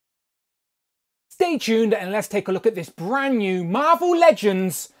Stay tuned and let's take a look at this brand new Marvel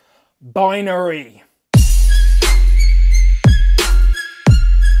Legends binary.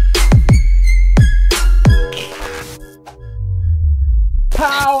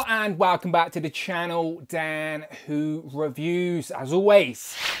 Pow and welcome back to the channel, Dan Who Reviews. As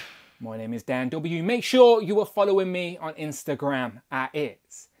always, my name is Dan W. Make sure you are following me on Instagram at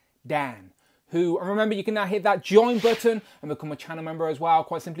It's Dan Who. And remember, you can now hit that join button and become a channel member as well.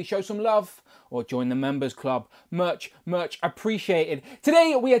 Quite simply show some love or join the members club. Much appreciated.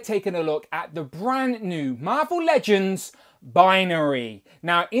 Today we are taking a look at the brand new Marvel Legends binary.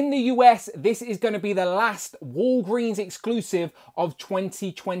 Now in the US, this is going to be the last Walgreens exclusive of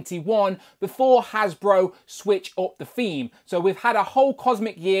 2021 before Hasbro switch up the theme. So we've had a whole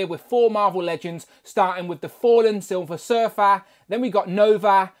cosmic year with 4 Marvel Legends, starting with the Fallen Silver Surfer, then we got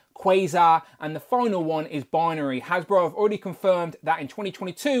Nova, Quasar, and the final one is binary. Hasbro have already confirmed that in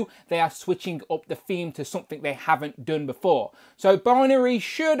 2022 they are switching up the theme to something they haven't done before. So binary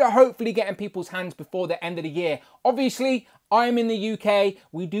should hopefully get in people's hands before the end of the year. Obviously, I'm in the UK,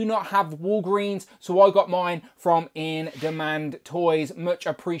 we do not have Walgreens, so I got mine from INDEMAND Toys. Much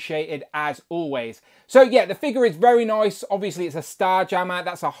appreciated as always. So yeah, the figure is very nice. Obviously it's a Starjammer.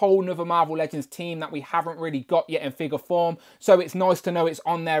 That's a whole nother Marvel Legends team that we haven't really got yet in figure form. So it's nice to know it's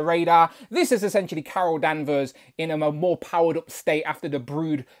on their radar. This is essentially Carol Danvers in a more powered up state after the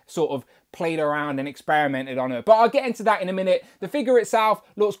Brood sort of played around and experimented on her. But I'll get into that in a minute. The figure itself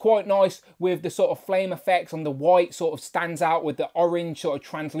looks quite nice with the sort of flame effects on the white, sort of stands out with the orange sort of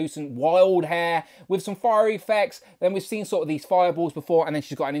translucent wild hair with some fiery effects. Then we've seen sort of these fireballs before, and then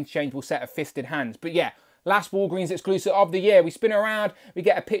she's got an interchangeable set of fisted hands. But yeah, last Walgreens exclusive of the year. We spin around, we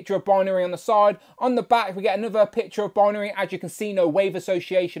get a picture of binary on the side. On the back, we get another picture of binary. As you can see, no wave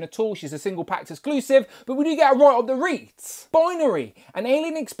association at all. She's a single pack exclusive, but we do get a right up the reeds. Binary, an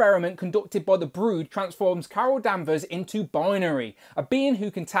alien experiment conducted by the Brood transforms Carol Danvers into binary, a being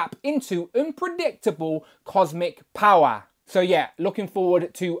who can tap into unpredictable cosmic power. So yeah, looking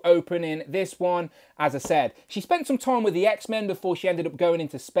forward to opening this one. As I said, she spent some time with the X-Men before she ended up going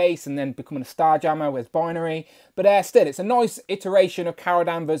into space and then becoming a Starjammer with binary. But still, it's a nice iteration of Carol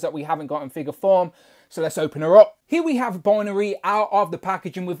Danvers that we haven't got in figure form. So let's open her up. Here we have binary out of the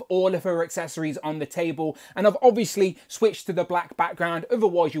packaging with all of her accessories on the table. And I've obviously switched to the black background.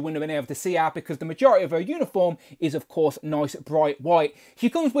 Otherwise, you wouldn't have been able to see her because the majority of her uniform is, of course, nice bright white. She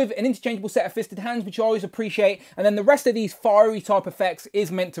comes with an interchangeable set of fisted hands, which I always appreciate. And then the rest of these fiery type effects is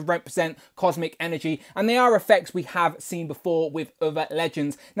meant to represent cosmic energy. And they are effects we have seen before with other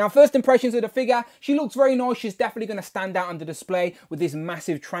Legends. Now, first impressions of the figure, she looks very nice. She's definitely going to stand out on the display with this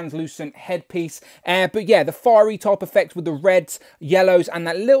massive translucent headpiece. But yeah, the fiery type effects with the reds, yellows, and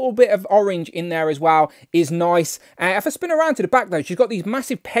that little bit of orange in there as well is nice. If I spin around to the back though, she's got these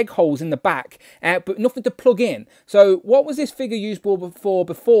massive peg holes in the back, but nothing to plug in. So what was this figure used for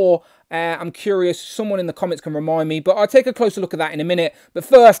before? I'm curious, someone in the comments can remind me, but I'll take a closer look at that in a minute. But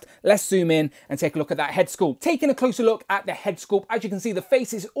first, let's zoom in and take a look at that head sculpt. Taking a closer look at the head sculpt, as you can see, the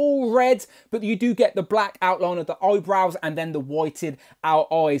face is all red, but you do get the black outline of the eyebrows and then the whited out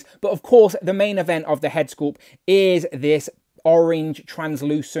eyes. But of course, the main event of the head sculpt is this orange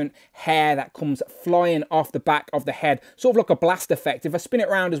translucent hair that comes flying off the back of the head, sort of like a blast effect. If I spin it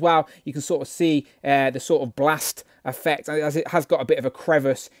around as well, you can sort of see the sort of blast effect, as it has got a bit of a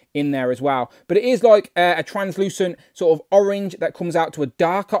crevice in there as well. But it is like a translucent sort of orange that comes out to a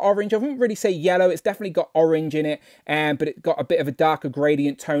darker orange. I wouldn't really say yellow, it's definitely got orange in it, but it got a bit of a darker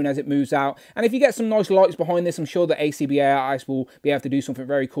gradient tone as it moves out. And if you get some nice lights behind this, I'm sure the ACBA artists will be able to do something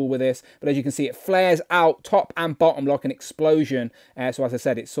very cool with this. But as you can see, it flares out top and bottom like an explosion. So as I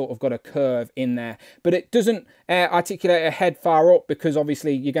said, it's sort of got a curve in there, but it doesn't articulate a head far up because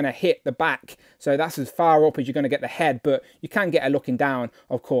obviously you're going to hit the back. So that's as far up as you're going to get the head, but you can get a looking down,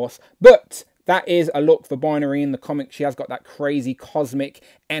 of course. But that is a look for binary in the comic. She has got that crazy cosmic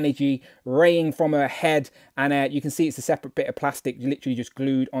energy raying from her head, and you can see it's a separate bit of plastic literally just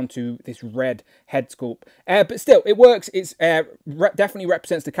glued onto this red head sculpt. But still, it works. It's definitely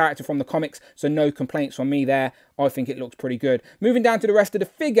represents the character from the comics, so no complaints from me there. I think it looks pretty good. Moving down to the rest of the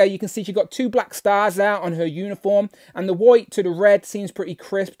figure, you can see she's got 2 black stars there on her uniform, and the white to the red seems pretty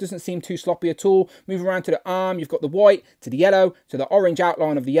crisp, doesn't seem too sloppy at all. Moving around to the arm, you've got the white to the yellow to the orange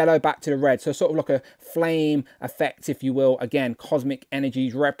outline of the yellow back to the red. So sort of like a flame effect, if you will. Again, cosmic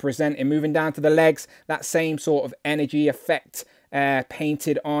energies representing. Moving down to the legs, that same sort of energy effect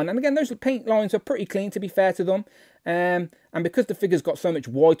painted on. And again, those paint lines are pretty clean, to be fair to them. And because the figure's got so much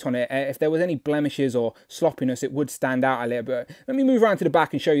white on it, if there was any blemishes or sloppiness, it would stand out a little bit. Let me move around to the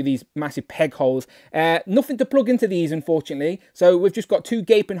back and show you these massive peg holes. Nothing to plug into these, unfortunately. So we've just got 2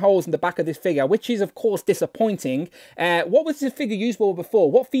 gaping holes in the back of this figure, which is, of course, disappointing. What was this figure used for before?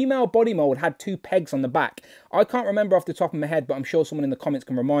 What female body mold had 2 pegs on the back? I can't remember off the top of my head, but I'm sure someone in the comments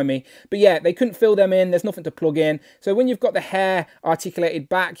can remind me. But yeah, they couldn't fill them in. There's nothing to plug in. So when you've got the hair articulated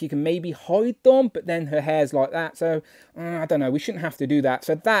back, you can maybe hide them, but then her hair's like that. So I don't know. We shouldn't have to do that.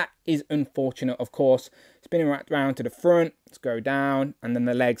 So that is unfortunate, of course. Spinning right round to the front. Let's go down. And then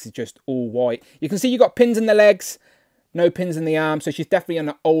the legs is just all white. You can see you've got pins in the legs. No pins in the arms. So she's definitely on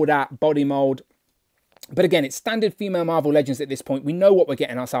an older body mold. But again, it's standard female Marvel Legends at this point. We know what we're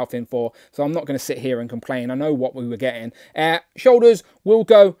getting ourselves in for, so I'm not going to sit here and complain. I know what we were getting. Shoulders will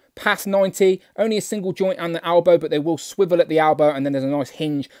go past 90. Only a single joint on the elbow, but they will swivel at the elbow, and then there's a nice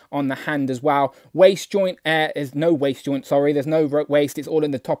hinge on the hand as well. Waist joint, there's no waist joint, sorry. There's no waist. It's all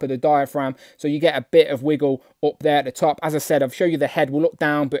in the top of the diaphragm, so you get a bit of wiggle up there at the top. As I said, I'll show you the head will look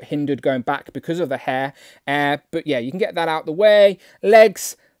down, but hindered going back because of the hair. But yeah, you can get that out the way.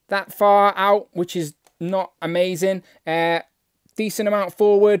 Legs that far out, which is not amazing. Decent amount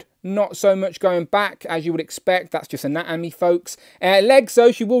forward, not so much going back as you would expect. That's just anatomy, folks. Legs,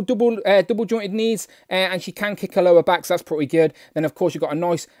 though, she will double jointed knees, and she can kick her lower back, so that's pretty good. Then, of course, you've got a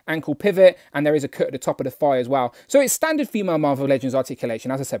nice ankle pivot, and there is a cut at the top of the thigh as well. So it's standard female Marvel Legends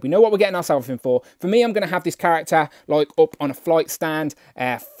articulation. As I said, we know what we're getting ourselves in for. For me, I'm going to have this character like up on a flight stand,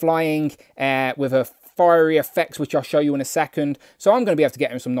 flying with a fiery effects, which I'll show you in a second. So I'm going to be able to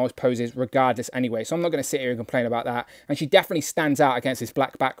get him some nice poses regardless anyway. So I'm not going to sit here and complain about that. And she definitely stands out against this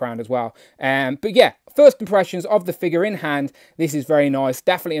black background as well. But yeah, first impressions of the figure in hand, this is very nice.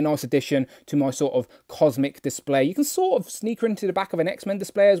 Definitely a nice addition to my sort of cosmic display. You can sort of sneak her into the back of an X-Men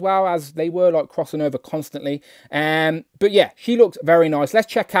display as well, as they were like crossing over constantly. But yeah, she looks very nice. Let's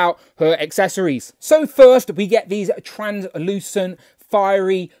check out her accessories. So first, we get these translucent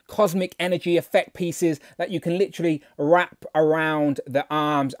fiery cosmic energy effect pieces that you can literally wrap around the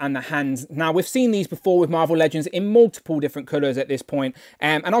arms and the hands. Now, we've seen these before with Marvel Legends in multiple different colours at this point,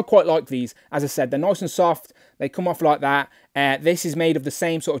 and I quite like these. As I said, they're nice and soft. They come off like that. This is made of the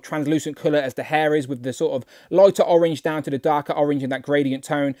same sort of translucent colour as the hair is, with the sort of lighter orange down to the darker orange in that gradient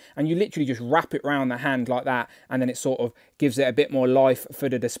tone, and you literally just wrap it around the hand like that, and then it sort of gives it a bit more life for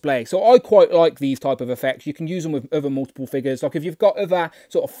the display. So I quite like these type of effects. You can use them with other multiple figures. Like if you've got other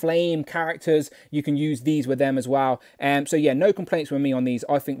sort of flame characters, you can use these with them as well. So yeah, no complaints with me on these.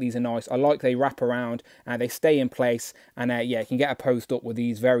 I think these are nice. I like they wrap around and they stay in place, and yeah, you can get a posed up with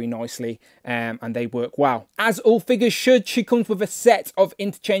these very nicely, and they work well. As all figures should, she comes with a set of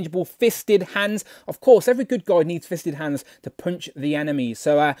interchangeable fisted hands. Of course, every good guy needs fisted hands to punch the enemies,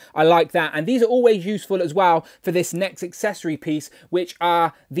 so I like that. And these are always useful as well for this next accessory piece, which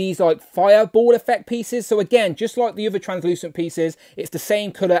are these like fireball effect pieces. So again, just like the other translucent pieces, it's the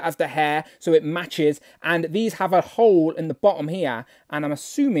same color as the hair, so it matches. And these have a hole in the bottom here, and I'm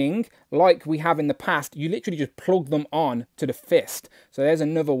assuming, like we have in the past, you literally just plug them on to the fist. So there's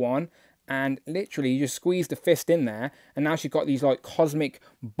another one. And literally you just squeeze the fist in there, and now she's got these like cosmic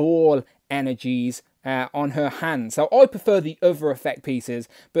ball energies on her hand. So I prefer the other effect pieces,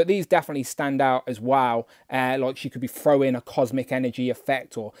 but these definitely stand out as well. Like she could be throwing a cosmic energy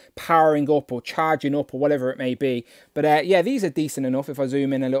effect, or powering up, or charging up, or whatever it may be. But yeah, these are decent enough. If I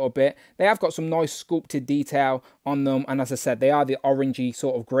zoom in a little bit, they have got some nice sculpted detail on them, and as I said, they are the orangey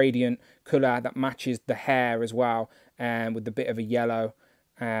sort of gradient colour that matches the hair as well, with the bit of a yellow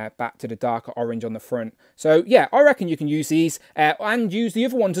back to the darker orange on the front. So yeah, I reckon you can use these and use the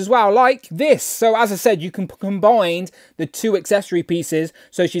other ones as well, like this. So as I said, you can combine the two accessory pieces,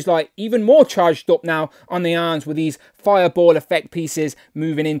 so she's like even more charged up now on the arms with these fireball effect pieces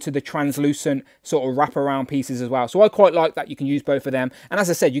moving into the translucent sort of wraparound pieces as well. So I quite like that you can use both of them. And as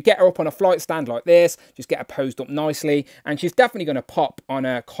I said, you get her up on a flight stand like this, just get her posed up nicely, and she's definitely going to pop on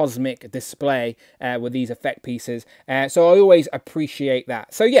a cosmic display with these effect pieces. So I always appreciate that.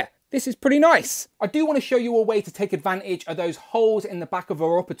 So yeah, this is pretty nice. I do want to show you a way to take advantage of those holes in the back of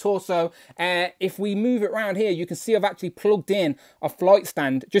her upper torso. If we move it around here, you can see I've actually plugged in a flight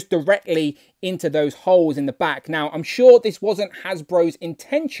stand just directly into those holes in the back. Now, I'm sure this wasn't Hasbro's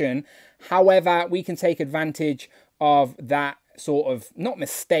intention. However, we can take advantage of that sort of, not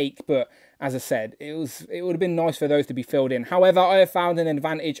mistake, but as I said, it would have been nice for those to be filled in. However, I have found an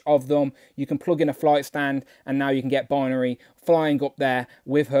advantage of them. You can plug in a flight stand, and now you can get Binary flying up there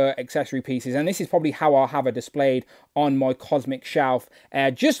with her accessory pieces. And this is probably how I'll have her displayed on my cosmic shelf,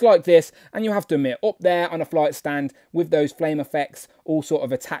 just like this. And you have to admit, up there on a flight stand with those flame effects all sort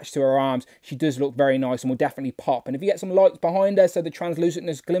of attached to her arms, she does look very nice and will definitely pop. And if you get some lights behind her so the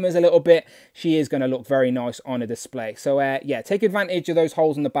translucentness glimmers a little bit, she is going to look very nice on a display. So yeah, take advantage of those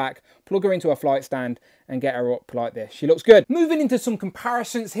holes in the back, plug her into a flight stand and get her up like this. She looks good. Moving into some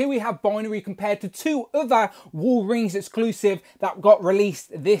comparisons, here we have Binary compared to two other Walgreens exclusive that got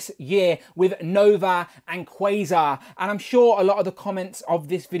released this year with Nova and Quasar. And I'm sure a lot of the comments of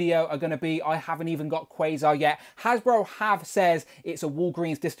this video are going to be, I haven't even got Quasar yet. Hasbro says it's a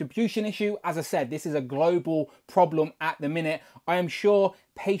Walgreens distribution issue. As I said, this is a global problem at the minute. I am sure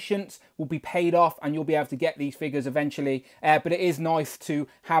patience will be paid off and you'll be able to get these figures eventually, but it is nice to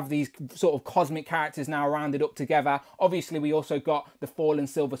have these sort of cosmic characters now rounded up together. Obviously we also got the Fallen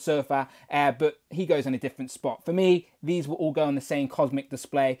Silver Surfer, but he goes in a different spot. For me, these will all go on the same cosmic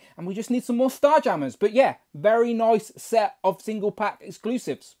display, and we just need some more Starjammers. But yeah, very nice set of single pack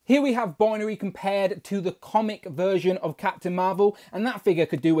exclusives. Here we have Binary compared to the comic version of Captain Marvel, and that figure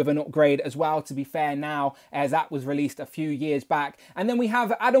could do with an upgrade as well, to be fair now, as that was released a few years back. And then we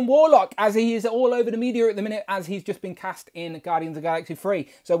have Adam Warlock, as he is all over the media at the minute, as he's just been cast in Guardians of the Galaxy 3.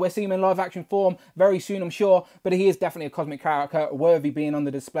 So we're seeing him in live action form very soon, I'm sure, but he is definitely a cosmic character worthy being on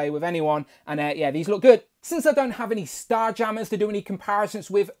the display with anyone. And yeah, these look good. Since I don't have any Starjammers to do any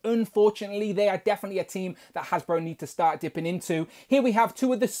comparisons with, unfortunately, they are definitely a team that Hasbro need to start dipping into. Here we have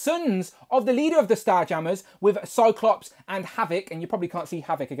two of the sons of the leader of the Starjammers with Cyclops and Havoc, and you probably can't see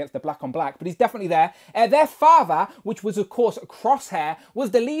Havoc against the black on black, but he's definitely there. Their father, which was of course Crosshair, was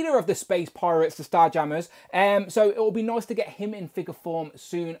the leader of the Space Pirates, the Starjammers, so it will be nice to get him in figure form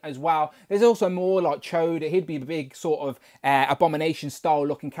soon as well. There's also more like Chode. He'd be the big sort of Abomination style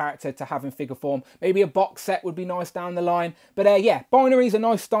looking character to have in figure form. Maybe a box set would be nice down the line, but yeah, Binary's a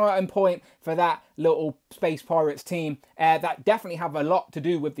nice starting point for that little Space Pirates team that definitely have a lot to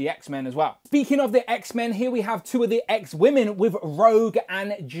do with the X-Men as well. Speaking of the X-Men, here we have two of the X-Women with Rogue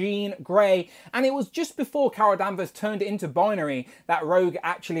and Jean Grey, and it was just before Carol Danvers turned into Binary that Rogue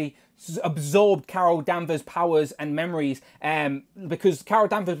actually absorbed Carol Danvers' powers and memories, because Carol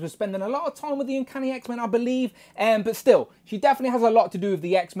Danvers was spending a lot of time with the Uncanny X-Men, I believe, but still, she definitely has a lot to do with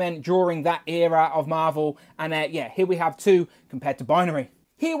the X-Men during that era of Marvel, and yeah, here we have two compared to Binary.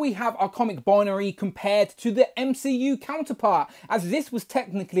 Here we have our comic Binary compared to the MCU counterpart, as this was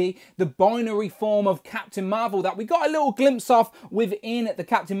technically the Binary form of Captain Marvel that we got a little glimpse of within the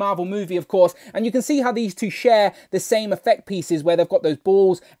Captain Marvel movie, of course. And you can see how these two share the same effect pieces, where they've got those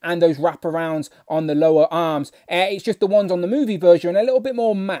balls and those wraparounds on the lower arms. It's just the ones on the movie version a little bit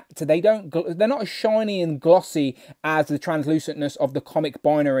more matte. They're not as shiny and glossy as the translucentness of the comic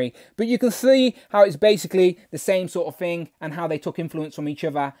Binary, but you can see how it's basically the same sort of thing and how they took influence from each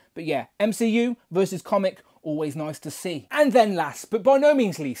other. But yeah, MCU versus comic, always nice to see. And then last, but by no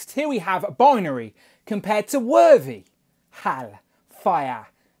means least, here we have Binary compared to Worthy, Hal, Fire,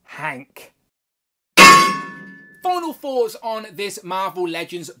 Hank. Final thoughts on this Marvel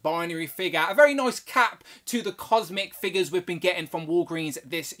Legends Binary figure. A very nice cap to the cosmic figures we've been getting from Walgreens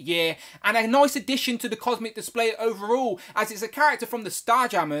this year, and a nice addition to the cosmic display overall, as it's a character from the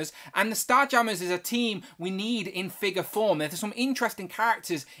Starjammers, and the Starjammers is a team we need in figure form. There's some interesting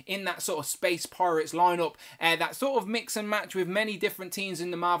characters in that sort of Space Pirates lineup that sort of mix and match with many different teams in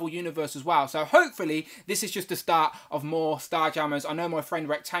the Marvel universe as well. So hopefully this is just the start of more Starjammers. I know my friend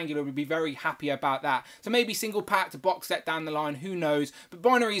Rectangular would be very happy about that. So maybe single pack to box set down the line, who knows, but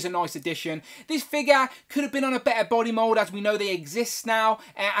Binary is a nice addition. This figure could have been on a better body mold, as we know they exist now,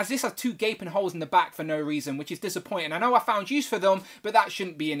 as this has two gaping holes in the back for no reason, which is disappointing. I know I found use for them, but that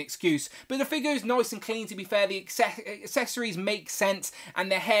shouldn't be an excuse. But the figure is nice and clean, to be fair. The accessories make sense,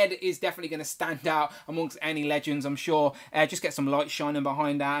 and the head is definitely going to stand out amongst any Legends, I'm sure. Just get some light shining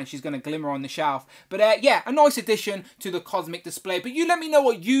behind that and she's going to glimmer on the shelf. But yeah, a nice addition to the cosmic display. But you let me know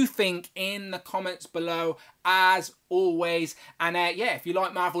what you think in the comments below, as always. And yeah, if you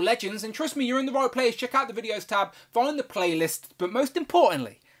like Marvel Legends, and trust me, you're in the right place, check out the videos tab, find the playlist, but most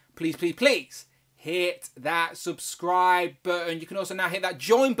importantly, please, please, please hit that subscribe button. You can also now hit that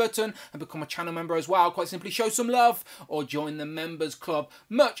join button and become a channel member as well. Quite simply show some love or join the members club.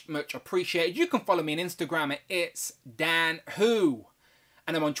 Much, much appreciated. You can follow me on Instagram at It's Dan Who.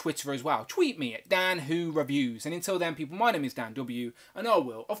 And I'm on Twitter as well. Tweet me at Dan Who Reviews. And until then, people, my name is Dan W, and I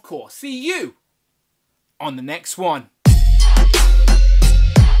will, of course, see you on the next one.